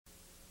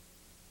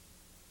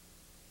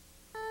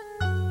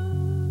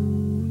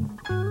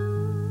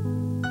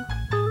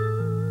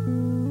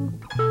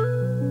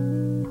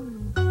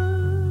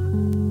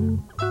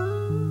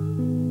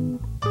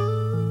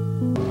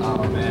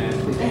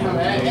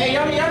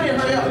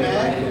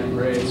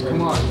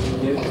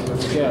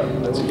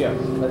Let's go.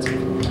 Let's go.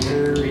 Let's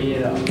hurry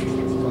it up.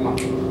 Come on.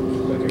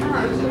 Quicker.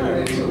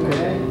 It's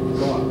okay.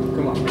 Come on.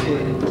 Come on.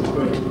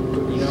 Quick.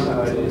 You know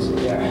how it is.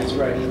 Yeah, that's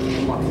right.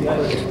 Come on.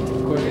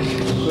 Quicker.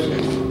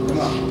 Come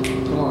on.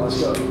 Come on.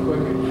 Let's go.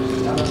 Quicker.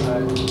 Down the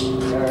side.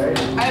 All right.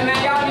 Hey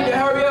man, y'all need to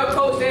hurry up.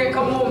 Coach said,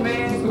 come on,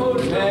 man.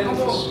 Man, come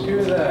on.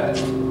 screw that.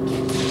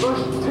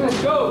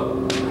 Let's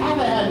go. I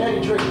haven't had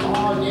any drink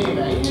all day,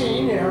 man. You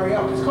need to hurry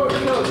up. It's Coach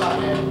Kills out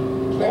there.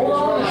 Hold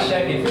on a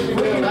second.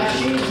 The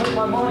machine took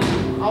my money.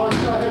 I was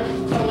trying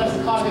to tell us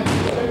to call him.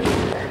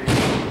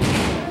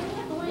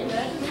 Wait,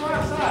 man. Just go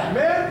outside.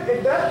 Man,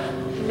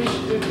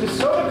 if the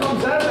soda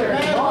comes out of there,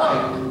 it's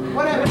mine.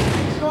 Whatever.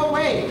 Just go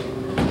away.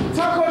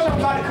 Tell Coach I'm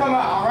about to come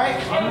out, all right?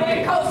 Hey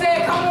man, Coach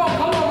said, come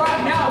on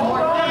right now.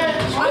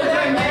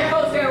 Man,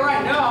 Coach said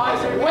right now.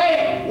 I said,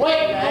 wait,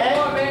 man.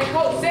 Come on, man.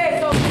 Coach said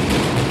so.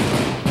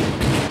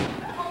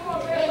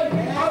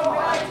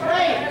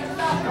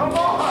 Come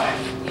on.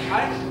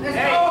 Let's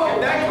Hey, go.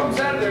 if that comes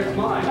out of there, it's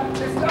mine.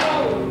 Let's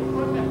go.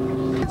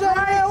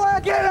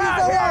 Get out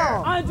of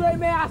here! Andre,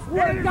 man, I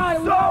swear to God,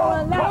 we so all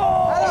on left.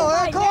 Hello,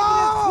 Like, come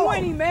on!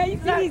 20, man. You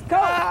see these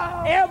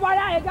coats? Everybody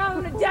out here got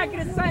on the jacket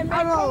the same, man.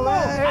 Come on.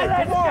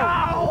 Let's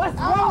go. What's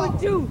wrong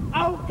with you?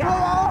 Oh,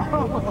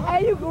 God.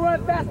 Hey, you can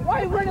run fast.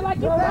 Why you running like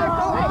you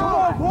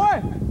fast? Come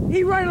on, boy.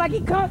 He running like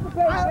he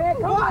constipated, man.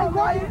 Come on,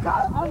 boy.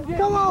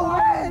 Come on,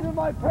 man.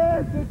 My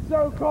pants are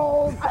so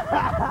cold.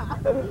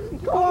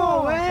 Come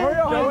on, man.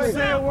 Don't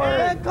say a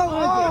word. Come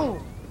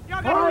on.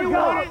 Y'all got to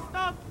run this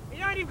stuff.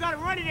 You ain't even got to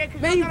run it there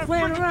because Man, you you got to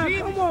playing around.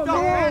 Come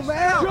on,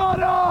 man. Shut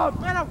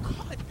up! Man, I'm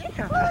caught.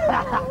 Damn.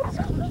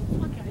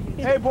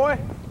 Hey, boy.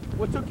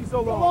 What took you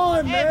so long? Come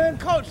on, man.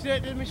 Hey, Coach,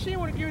 the machine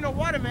wouldn't give you no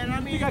water, man.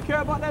 I mean, You got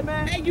care about that,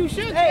 man? hey, you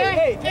should.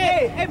 Hey,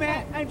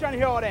 man. I ain't trying to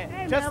hear all that.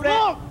 Hey, Just man, for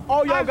that, look.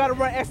 all y'all got to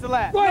run extra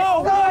laps. Wait,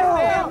 No, no,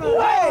 man.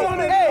 no,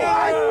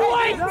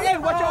 Hey,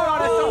 what y'all all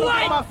that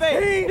stuff in my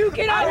face? You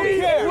get out of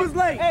here. He was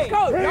late. Hey,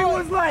 Coach, he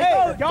was late.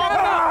 Hey, Y'all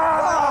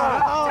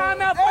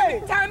time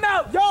out, time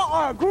out. Y'all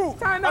are a group.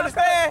 Time out,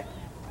 Understand?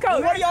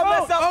 Coach. One of y'all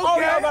mess up,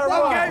 all y'all gotta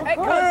run. Hey,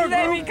 Coach, you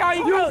let me call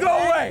you Coach. Go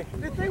away.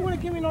 They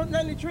wouldn't give me nothing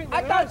to drink.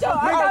 I thought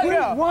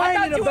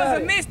you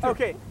was a mister.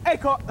 Okay. Hey,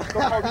 Coach.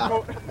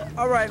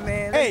 All right,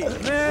 man. Hey,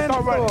 man.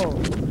 Start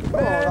running.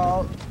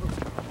 Man.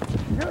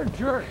 You're a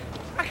jerk.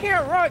 I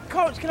can't run,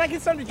 Coach. Can I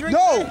get something to drink?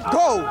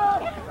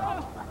 Go.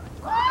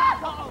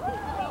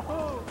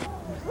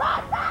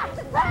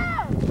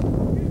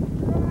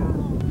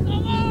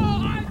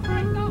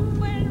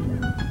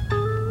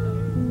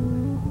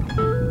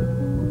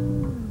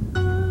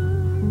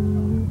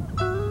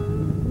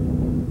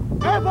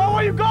 Hey, boy,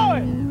 where you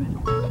going?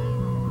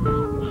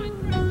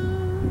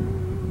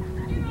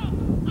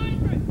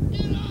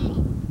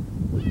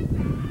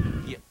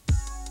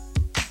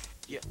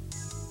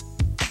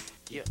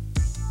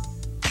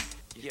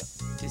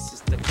 This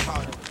is the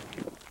part of